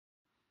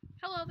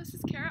Hello, this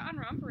is Kara on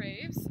Romp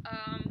Raves.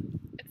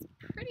 It's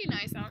pretty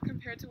nice out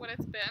compared to what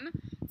it's been.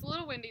 It's a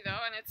little windy though,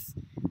 and it's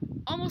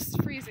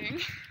almost freezing,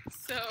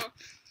 so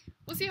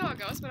we'll see how it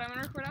goes, but I'm going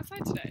to record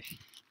outside today.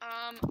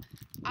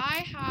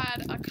 I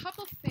had a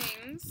couple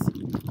things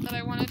that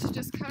I wanted to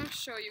just kind of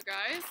show you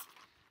guys.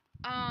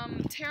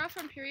 Tara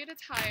from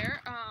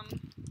Attire,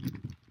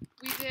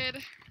 we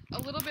did a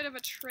little bit of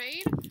a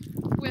trade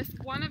with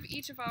one of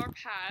each of our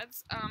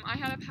pads. I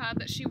had a pad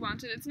that she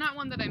wanted. It's not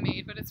one that I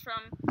made, but it's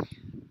from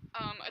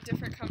a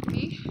different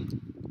company.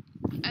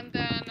 And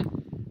then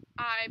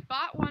I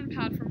bought one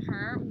pad from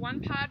her. One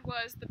pad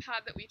was the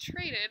pad that we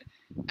traded,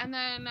 and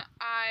then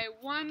I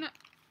won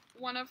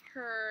one of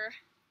her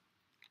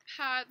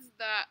pads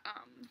that,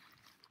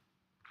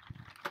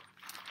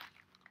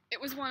 it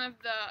was one of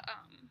the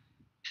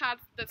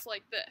pads that's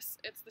like this.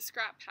 It's the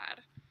scrap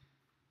pad.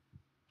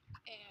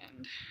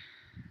 And,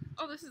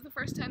 oh, this is the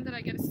first time that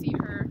I get to see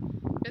her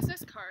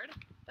business card.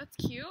 That's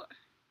cute.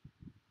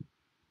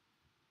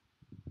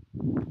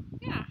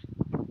 Yeah,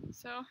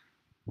 so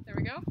there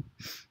we go.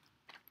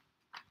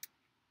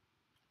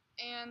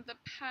 And the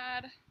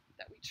pad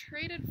that we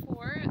traded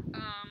for,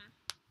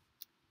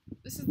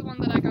 this is the one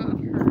that I got of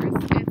hers.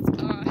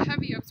 It's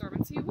heavy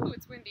absorbency. Ooh,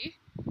 it's windy.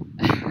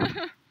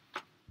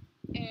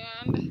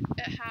 And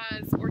it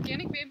has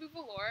organic bamboo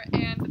velour,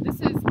 and this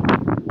is,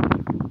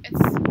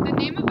 the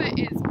name of it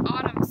is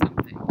Autumn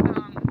something.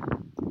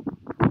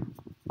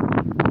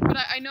 But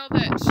I know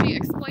that she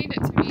explained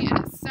it to me and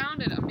it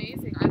sounded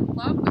amazing. I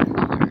love the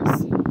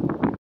colors.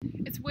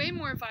 It's way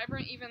more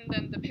vibrant even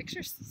than the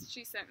pictures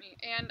she sent me,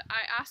 and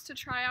I asked to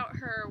try out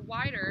her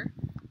wider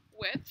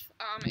width.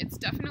 It's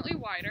definitely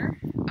wider,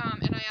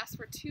 and I asked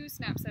for 2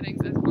 snap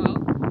settings as well,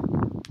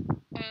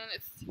 and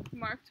it's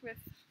marked with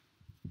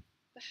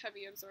the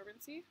heavy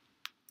absorbency.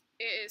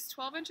 It is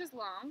 12 inches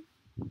long.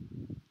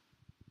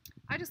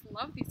 I just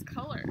love these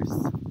colors.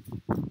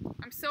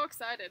 I'm so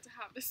excited to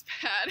have this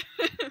pad,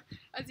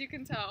 as you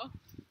can tell.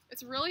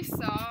 It's really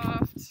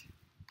soft.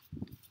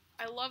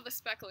 I love the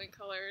speckling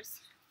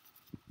colors.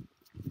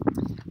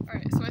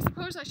 Alright, so I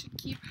suppose I should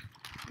keep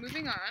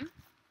moving on.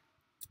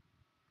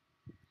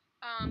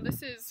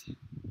 This is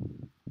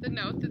the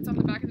note that's on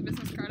the back of the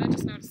business card. I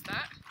just noticed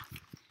that.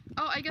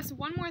 Oh, I guess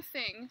one more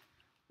thing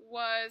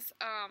was,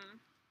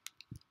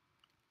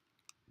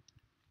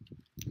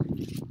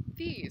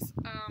 these,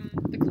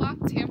 the cloth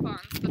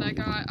tampons that I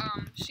got.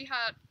 She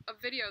had a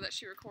video that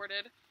she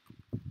recorded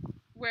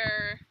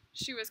where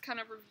she was kind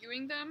of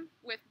reviewing them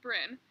with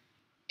Bryn,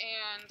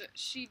 and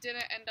she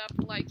didn't end up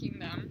liking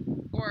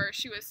them, or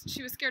she was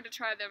scared to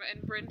try them,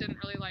 and Bryn didn't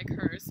really like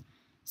hers,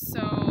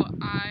 so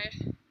I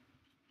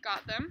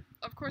got them.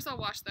 Of course I'll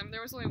wash them.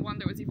 There was only one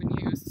that was even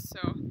used,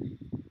 so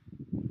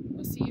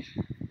we'll see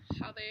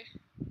how they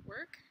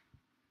work.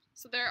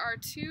 So there are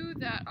 2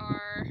 that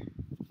are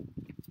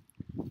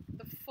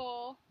the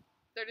full,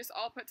 they're just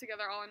all put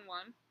together all in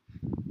one,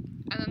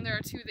 and then there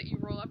are 2 that you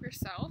roll up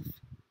yourself.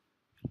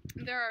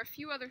 There are a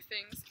few other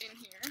things in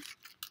here.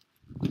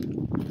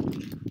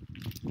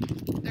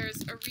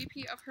 There's a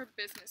repeat of her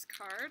business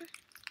card.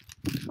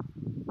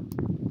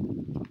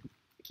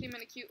 It came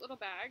in a cute little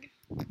bag.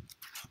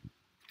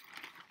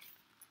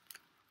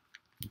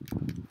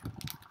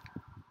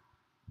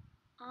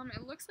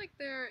 It looks like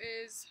there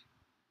is,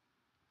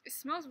 it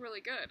smells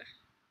really good.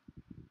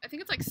 I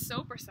think it's like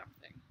soap or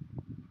something.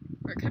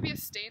 Or it could be a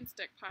stain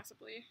stick,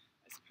 possibly,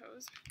 I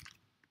suppose.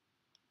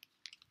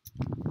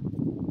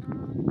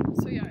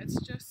 So yeah, it's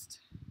just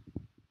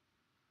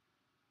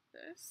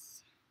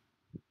this.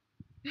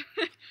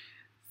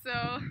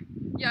 So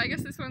yeah, I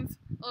guess this one's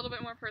a little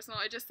bit more personal.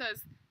 It just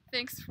says,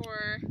 thanks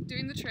for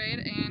doing the trade,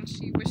 and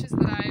she wishes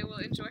that I will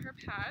enjoy her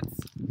pads.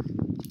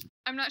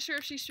 I'm not sure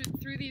if she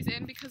threw these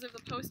in because of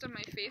the post on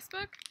my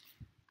Facebook,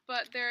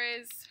 but there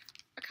is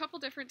a couple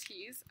different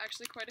teas,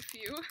 actually quite a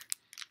few.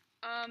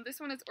 This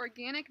one is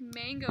organic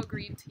mango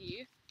green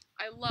tea.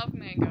 I love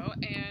mango,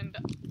 and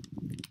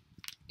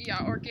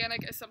yeah,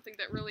 organic is something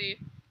that really,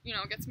 you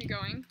know, gets me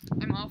going.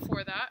 I'm all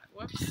for that.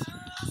 Whoops,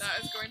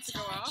 that is going to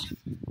go off.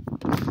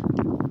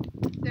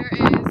 There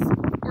is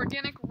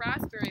organic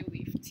raspberry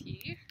leaf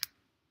tea.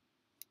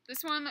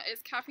 This one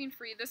is caffeine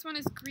free. This one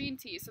is green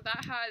tea, so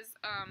that has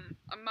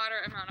a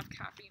moderate amount of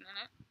caffeine in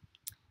it.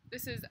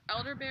 This is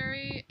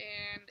elderberry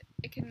and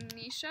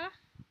echinacea.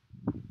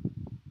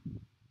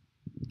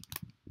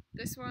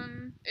 This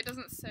one, it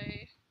doesn't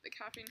say the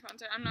caffeine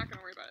content. I'm not going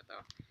to worry about it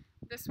though.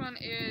 This one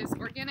is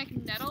organic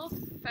nettle,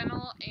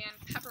 fennel, and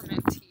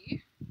peppermint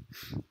tea.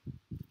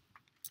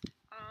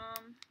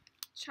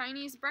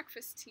 Chinese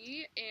breakfast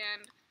tea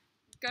and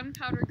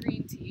gunpowder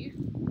green tea.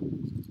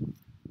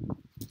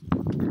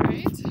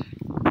 Alright.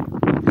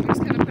 I'm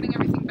just kind of putting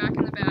everything back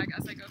in the bag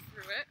as I go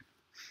through it.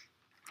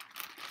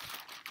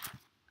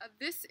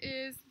 This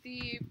is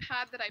the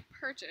pad that I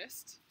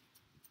purchased.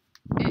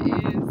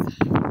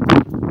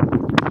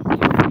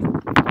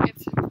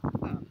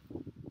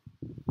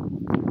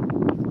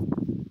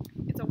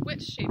 It's a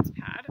witch-shaped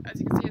pad. As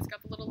you can see, it's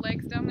got the little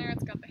legs down there,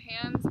 it's got the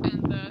hands,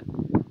 and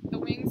the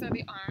wings are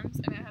the arms,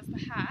 and it has the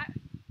hat.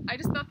 I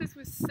just thought this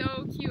was so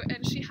so cute,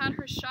 and she had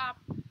her shop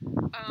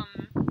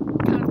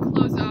kind of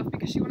closed off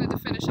because she wanted to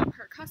finish up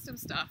her custom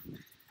stuff.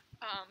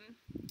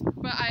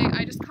 But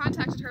I just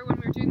contacted her when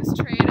we were doing this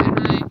trade, and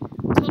I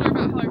told her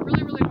about how I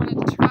really, really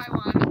wanted to try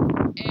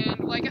one. And,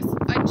 well, I guess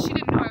she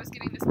didn't know I was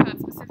getting this pad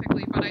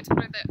specifically, but I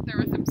told her that there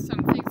were some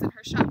things in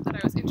her shop that I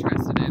was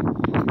interested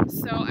in.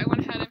 So I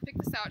went ahead and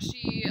picked this out.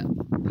 She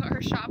put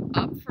her shop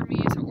up for me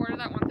to order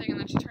that one thing, and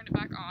then she turned it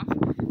back off.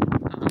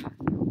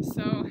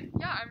 So,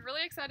 yeah, I'm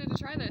really excited to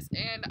try this.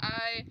 And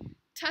I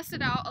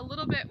tested out a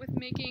little bit with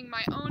making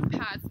my own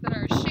pads that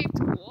are shaped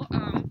cool.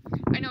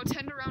 I know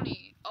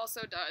Tenderoni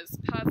also does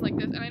pads like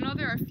this, and I know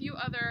there are a few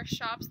other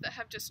shops that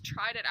have just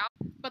tried it out,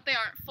 but they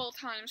aren't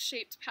full-time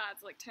shaped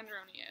pads like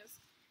Tenderoni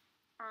is.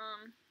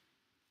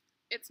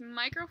 It's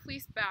micro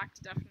fleece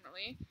backed,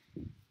 definitely,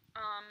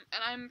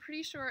 and I'm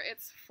pretty sure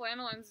it's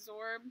flannel and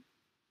Zorb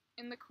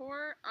in the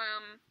core.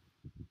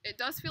 It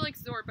does feel like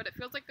Zorb, but it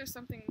feels like there's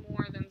something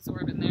more than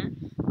Zorb in there.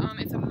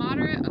 It's a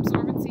moderate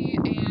absorbency,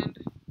 and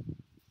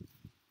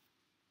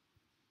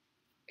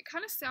it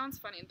kind of sounds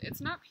funny.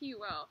 It's not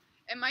PUL.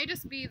 It might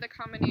just be the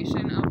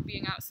combination of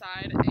being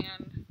outside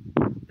and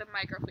the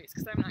micro fleece,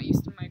 because I'm not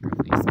used to micro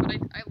fleece, but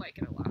I like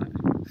it a lot.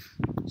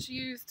 She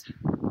used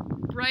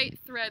bright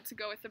thread to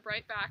go with the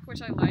bright back,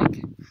 which I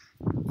like.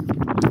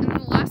 And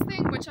the last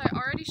thing, which I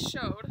already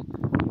showed,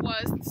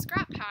 was the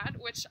scrap pad,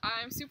 which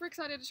I'm super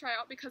excited to try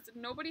out because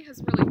nobody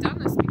has really done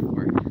this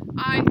before.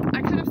 I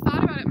kind of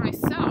thought about it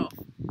myself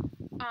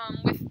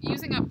with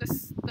using up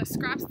the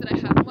scraps that I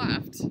had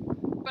left,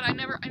 but I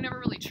never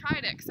really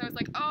tried it because I was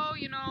like, oh,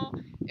 you know,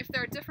 if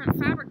there are different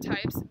fabric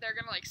types, they're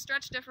gonna like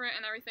stretch different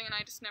and everything, and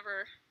I just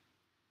never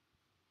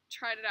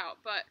tried it out.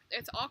 But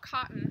it's all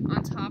cotton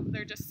on top,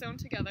 they're just sewn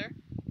together.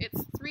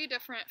 It's 3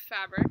 different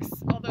fabrics,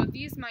 although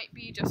these might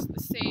be just the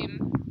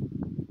same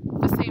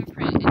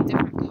print in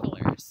different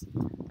colors.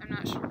 I'm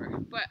not sure,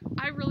 but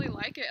I really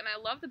like it, and I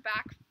love the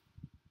back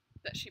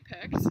that she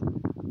picked,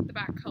 the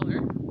back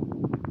color.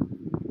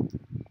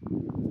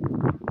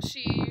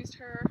 She used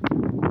her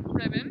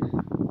ribbon.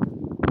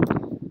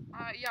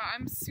 Yeah,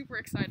 I'm super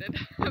excited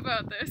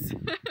about this.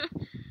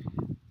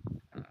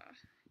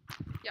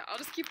 Yeah, I'll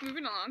just keep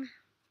moving along.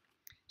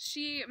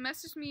 She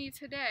messaged me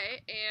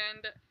today,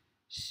 and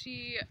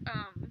she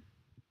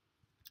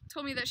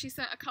told me that she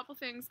sent a couple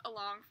things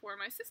along for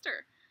my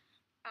sister.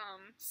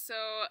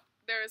 So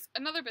there's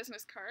another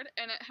business card,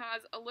 and it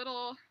has a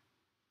little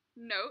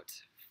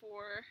note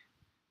for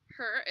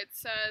her. It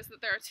says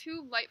that there are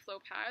 2 light flow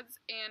pads,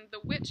 and the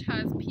witch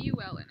has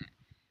PUL in it.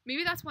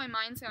 Maybe that's why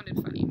mine sounded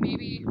funny.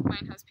 Maybe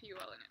mine has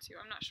PUL in it too.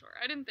 I'm not sure.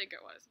 I didn't think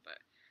it was, but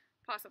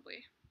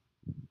possibly.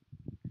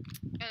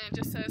 And it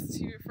just says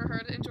for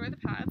her to enjoy the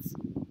pads.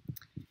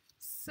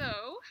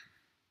 So,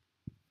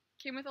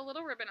 came with a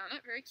little ribbon on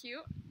it. Very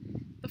cute.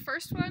 The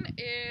first one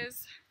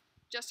is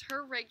just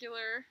her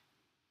regular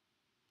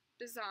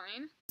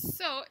design.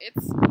 So,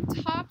 it's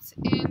topped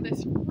in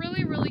this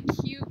really, really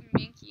cute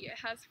minky. It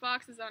has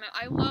foxes on it.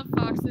 I love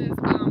foxes.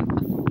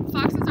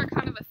 Foxes are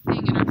kind of a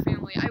thing in our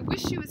family. I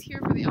wish she was here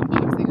for the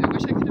unboxing. I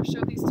wish I could have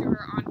showed these to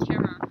her on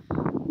camera.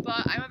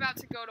 But I'm about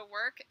to go to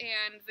work,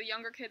 and the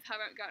younger kids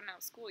haven't gotten out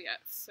of school yet,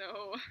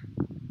 so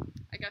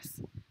I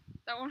guess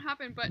that won't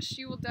happen. But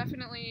she will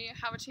definitely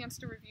have a chance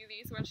to review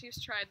these when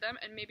she's tried them,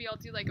 and maybe I'll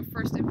do like a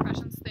first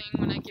impressions thing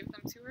when I give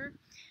them to her.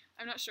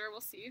 I'm not sure. We'll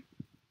see.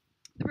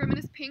 The ribbon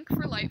is pink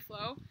for light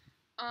flow.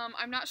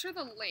 I'm not sure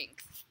the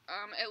length.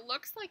 It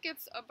looks like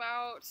it's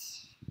about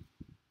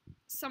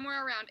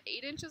somewhere around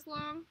 8 inches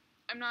long.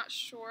 I'm not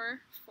sure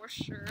for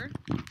sure.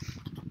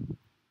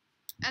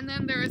 And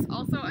then there is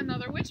also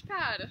another witch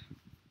pad.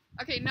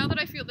 Okay, now that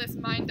I feel this,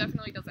 mine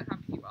definitely doesn't have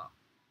PUL.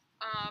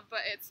 But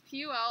it's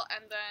PUL,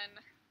 and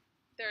then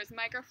there's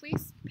micro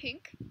fleece,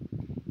 pink.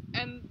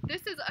 And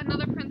this is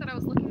another print that I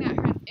was looking at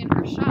in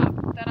her shop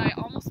that I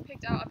almost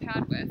picked out a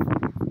pad with.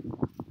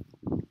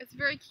 It's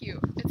very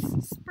cute.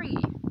 It's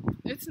springy.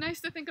 It's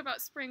nice to think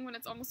about spring when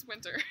it's almost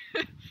winter.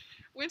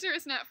 Winter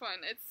is not fun.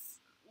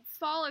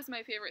 Fall is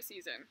my favorite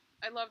season.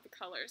 I love the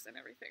colors and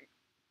everything.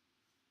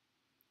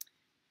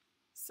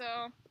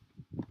 So,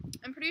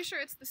 I'm pretty sure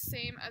it's the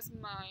same as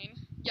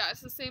mine. Yeah,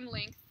 it's the same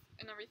length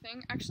and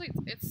everything. Actually,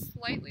 it's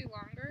slightly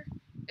longer.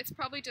 It's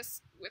probably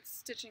just with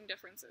stitching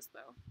differences,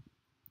 though.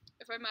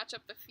 If I match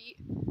up the feet,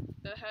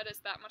 the head is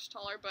that much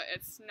taller, but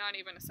it's not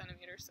even a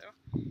centimeter, so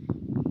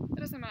it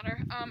doesn't matter.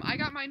 I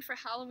got mine for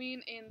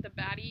Halloween in the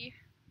Baddie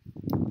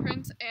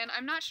print, and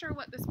I'm not sure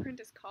what this print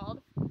is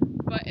called,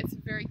 but it's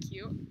very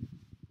cute.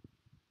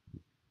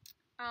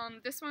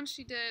 This one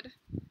she did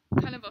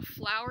kind of a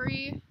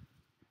flowery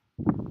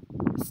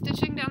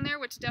stitching down there,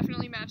 which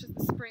definitely matches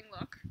the spring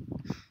look.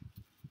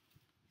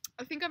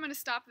 I think I'm going to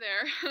stop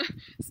there.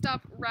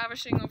 Stop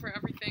ravishing over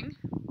everything.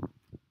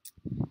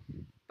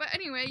 But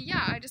anyway,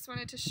 yeah, I just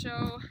wanted to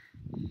show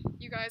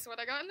you guys what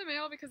I got in the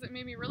mail because it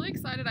made me really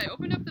excited. I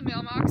opened up the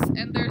mailbox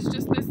and there's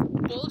just this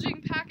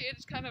bulging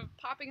package kind of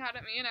popping out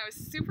at me, and I was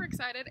super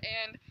excited,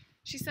 and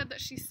she said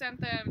that she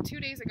sent them 2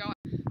 days ago.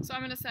 So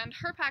I'm going to send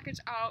her package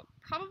out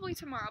probably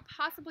tomorrow,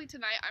 possibly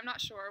tonight. I'm not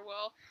sure.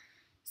 We'll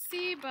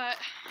see, but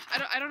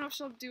I don't know if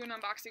she'll do an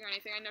unboxing or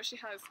anything. I know she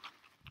has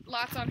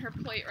lots on her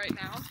plate right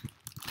now.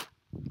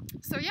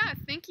 So yeah,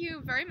 thank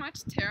you very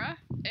much, Tara,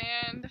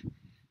 and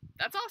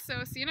that's all.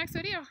 So see you next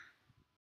video.